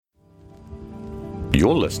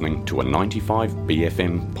You're listening to a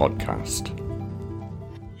 95BFM podcast.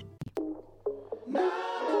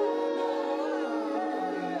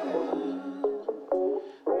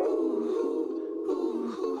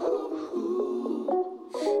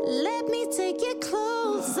 Let me take your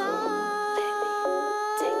clothes off.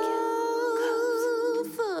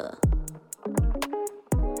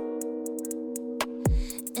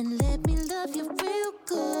 And let me love you real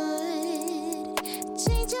good.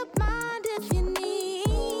 Change your mind if you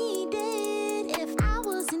need it. If I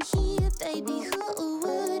wasn't here, baby, who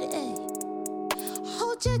would?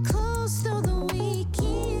 Hold you close through the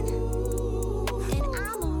weekend. And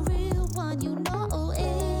I'm a real one, you know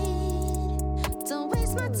it. Don't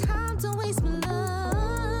waste my time, don't waste my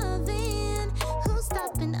loving. Who's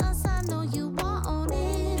stopping us? I know you want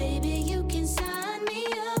it. Baby, you can sign me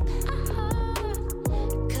up.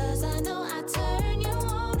 Cause I know I turn you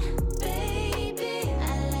on. Baby,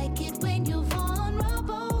 I like it when you're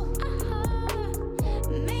vulnerable.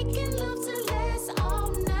 Making love to last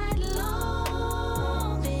all night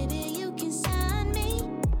long. Baby, you can sign me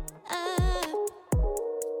up.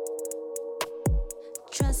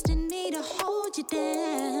 Trust in me to hold you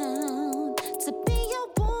down, to be your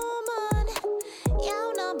woman,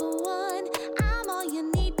 your number one. I'm all you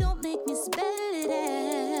need, don't make me spell it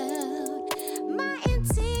out. My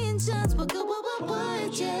intentions were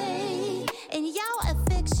good, yeah. And your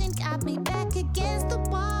affection got me back against the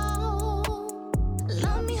wall.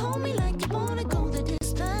 Love me, hold me like you wanna go the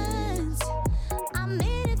distance. I'm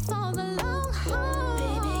in it for the long haul.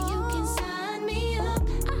 Baby, you can sign me up.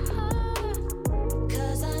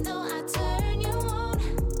 Cause I know I turn you on.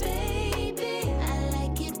 Baby, I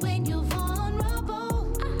like it when you're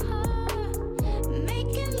vulnerable.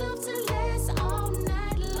 Making love to last all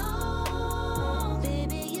night long.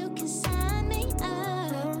 Baby, you can sign me up.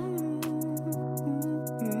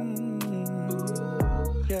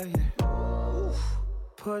 Yeah, yeah.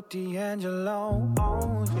 Put D'Angelo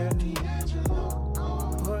on, yeah.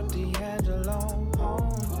 Put D'Angelo on,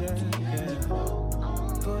 yeah, yeah.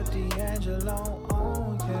 Put D'Angelo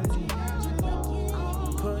on, yeah.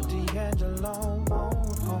 Put D'Angelo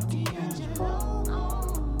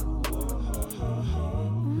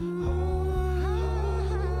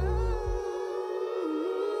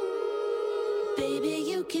Baby,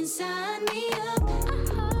 you can sign me up.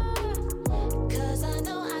 Cause I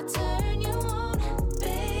know I turn you on.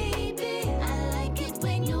 Baby, I like it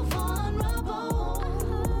when you're vulnerable.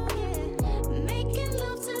 Making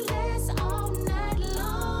love to last all night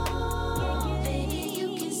long. Baby,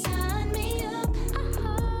 you can sign me up.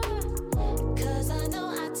 Cause I know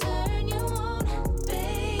I turn you on.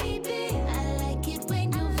 Baby, I like it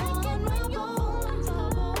when you're vulnerable.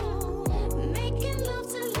 Making love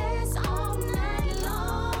to last all night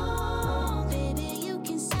long. Baby, you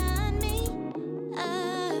can sign me up.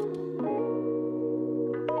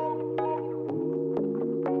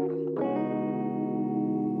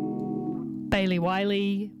 Bailey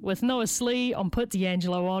Wiley with Noah Slee on Put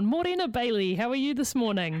D'Angelo on. Morena Bailey, how are you this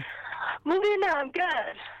morning? Morena, I'm good.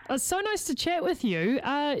 It's so nice to chat with you.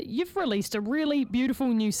 You've released a really beautiful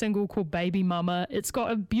new single called Baby Mama. It's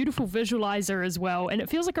got a beautiful visualizer as well, and it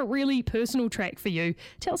feels like a really personal track for you.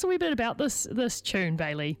 Tell us a wee bit about this tune,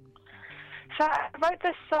 Bailey. So I wrote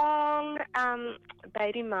this song,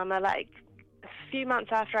 Baby Mama, like a few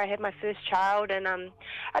months after I had my first child, and I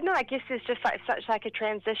don't know, I guess there's just like such like a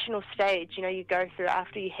transitional stage, you know, you go through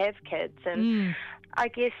after you have kids, and I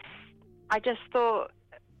guess I just thought,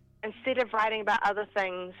 instead of writing about other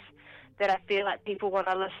things that I feel like people want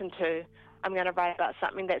to listen to, I'm going to write about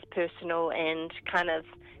something that's personal and kind of,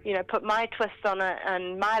 you know, put my twist on it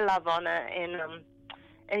and my love on it,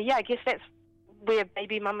 and yeah, I guess that's where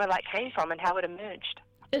Baby Mama like came from and how it emerged.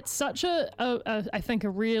 It's such I think, a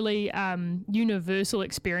really universal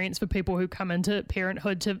experience for people who come into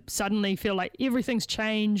parenthood to suddenly feel like everything's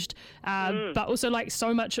changed, but also like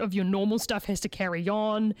so much of your normal stuff has to carry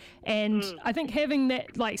on. And I think having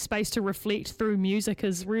that like space to reflect through music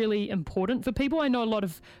is really important for people. I know a lot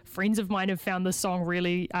of friends of mine have found this song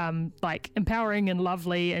really like empowering and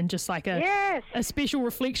lovely, and just like a special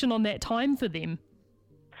reflection on that time for them.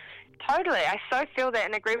 Totally. I so feel that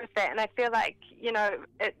and agree with that. And I feel like, you know,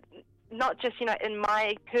 it, not just, you know, in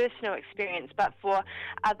my personal experience, but for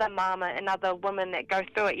other mama and other women that go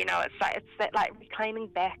through it, you know, it's that like reclaiming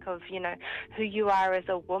back of, you know, who you are as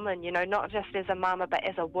a woman, you know, not just as a mama, but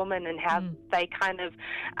as a woman, and how they kind of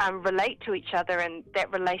relate to each other and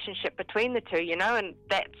that relationship between the two, you know, and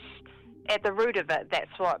that's at the root of it.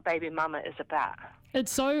 That's what Baby Mama is about.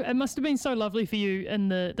 It must have been so lovely for you in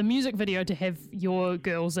the music video to have your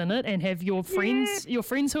girls in it and have your friends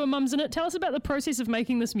who are mums in it. Tell us about the process of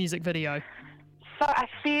making this music video. So I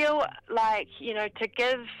feel like, to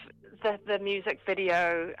give the music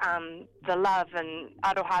video the love and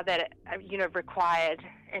aroha that it, required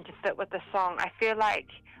and to fit with the song, I feel like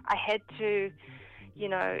I had to,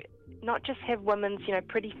 not just have women's,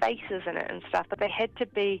 pretty faces in it and stuff, but they had to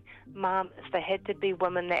be mamas. They had to be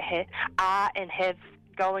women that are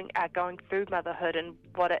going through motherhood and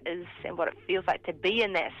what it is and what it feels like to be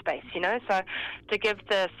in that space, So to give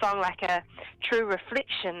the song like a true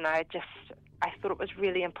reflection, I thought it was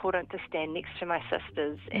really important to stand next to my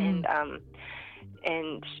sisters and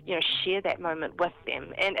share that moment with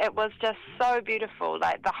them. And it was just so beautiful.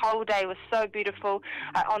 Like, the whole day was so beautiful.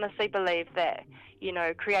 I honestly believe that,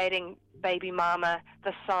 creating Baby Mama,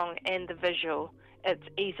 the song and the visual, it's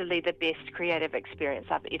easily the best creative experience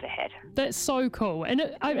I've ever had. That's so cool.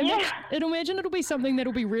 And I imagine it'll be something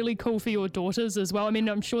that'll be really cool for your daughters as well. I mean,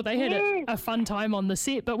 I'm sure they had a fun time on the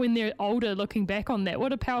set, but when they're older, looking back on that,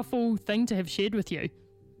 what a powerful thing to have shared with you.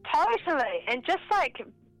 Totally. And just like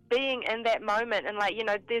being in that moment, and like,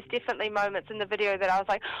 there's definitely moments in the video that I was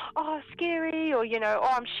like, oh, scary, or,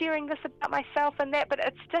 I'm sharing this about myself and that, but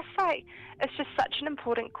it's just such an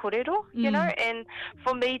important kōrero, and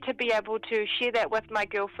for me to be able to share that with my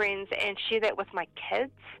girlfriends and share that with my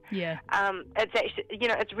kids, it's actually,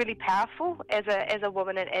 it's really powerful as a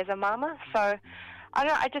woman and as a mama. So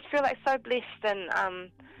I just feel like so blessed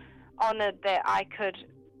and honoured that I could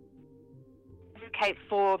advocate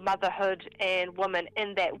for motherhood and women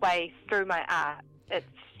in that way through my art.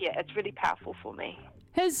 It's really powerful for me.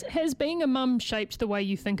 Has being a mum shaped the way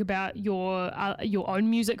you think about your own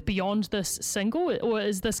music beyond this single, or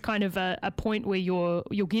is this kind of a point where you're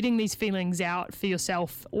getting these feelings out for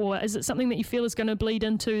yourself, or is it something that you feel is going to bleed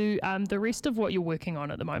into the rest of what you're working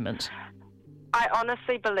on at the moment? I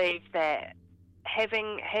honestly believe that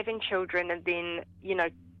having children and then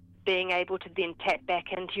being able to then tap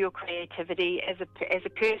back into your creativity as a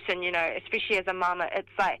person, especially as a mama, it's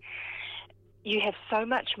like you have so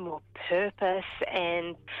much more purpose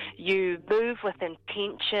and you move with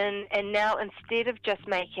intention. And now, instead of just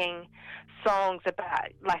making songs about,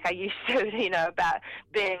 like I used to, about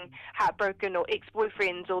being heartbroken or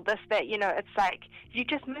ex-boyfriends or this, that, it's like you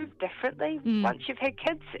just move differently once you've had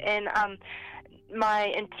kids. And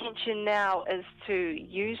my intention now is to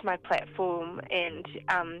use my platform and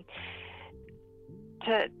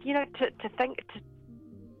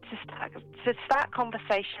to start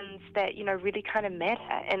conversations that really kind of matter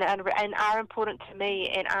and are important to me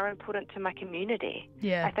and are important to my community.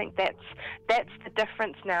 Yeah, I think that's the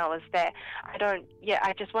difference now, is that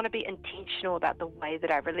I just want to be intentional about the way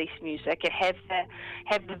that I release music and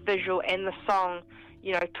have the visual and the song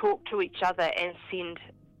talk to each other and send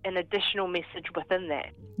an additional message within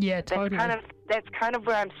that. Yeah, totally. That's kind of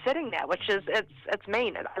where I'm sitting now, which is it's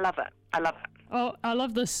mean. I love it. Oh, I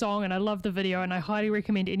love this song and I love the video, and I highly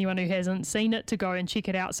recommend anyone who hasn't seen it to go and check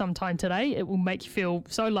it out sometime today. It will make you feel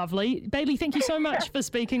so lovely. Bailey, thank you so much for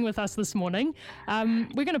speaking with us this morning. We're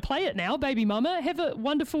going to play it now, Baby Mama. Have a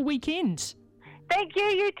wonderful weekend. Thank you,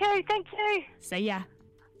 you too. Thank you. See ya.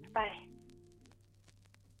 Bye.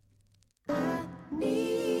 I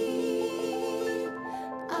need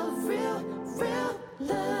a real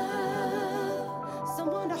love.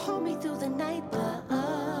 Someone to hold me through the night,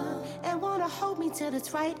 and wanna hold me till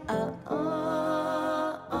it's right.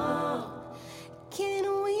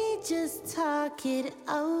 Can we just talk it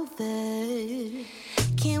over?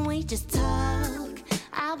 Can we just talk?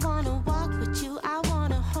 I wanna walk with you, I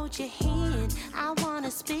wanna hold your hand, I wanna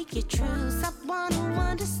speak your truths, I wanna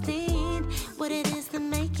understand what it is that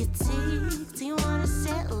make you tick. Do you wanna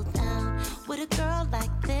settle down with a girl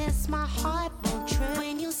like this? My heart won't trip.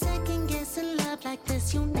 When you second guess in love like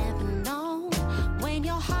this, you'll never know. When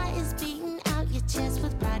your heart is beating out your chest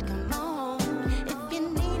with pride, come on. If you're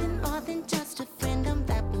needing more than just a friend, I'm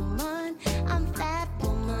that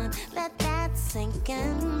woman, let that sink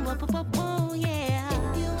in. Whoa, yeah.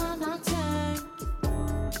 If you want my turn,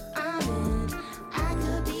 I'm in. I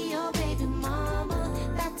could be your baby mama,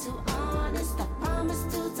 that's too honest. I promise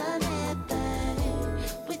to deliver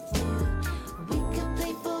with you. We could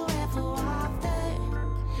play forever after.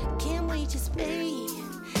 Can we just be?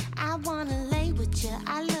 I wanna lay with you,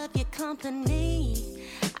 I love your company.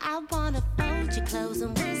 I wanna fold you close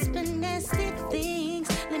and whisper nasty things.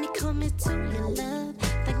 Let me commit to your love,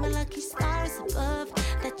 thank my lucky stars above,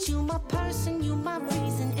 that you my person, you my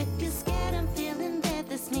reason. If you're scared I'm feeling that,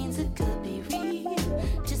 this means it could be real.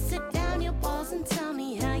 Just sit down your walls and tell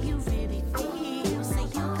me how you really feel. Say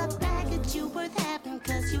you got baggage, you worth having,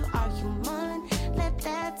 cause you are human. Let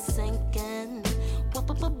that sink in. If you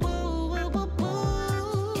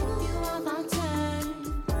want my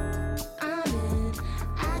turn, I'm in.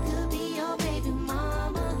 I could be your baby mama.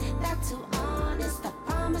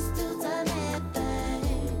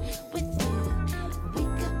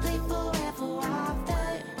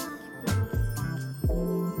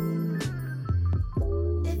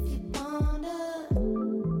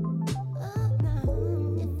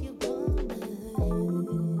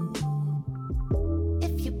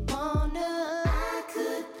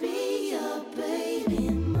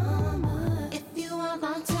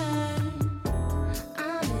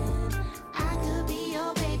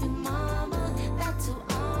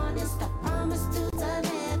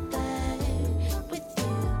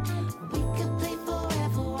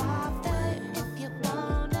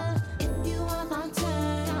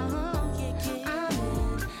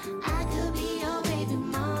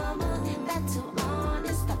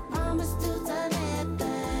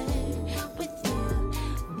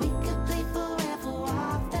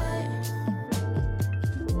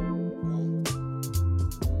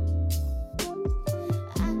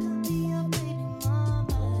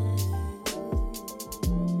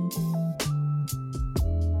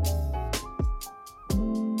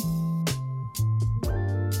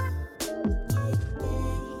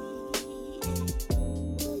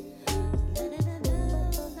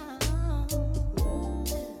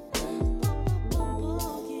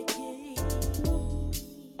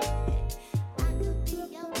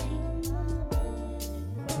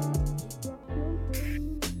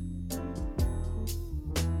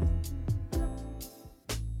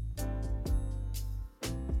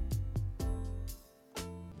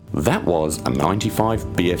 That was a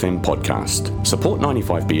 95BFM podcast. Support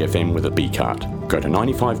 95BFM with a B card. Go to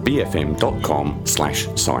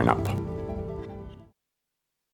 95BFM.com/sign up.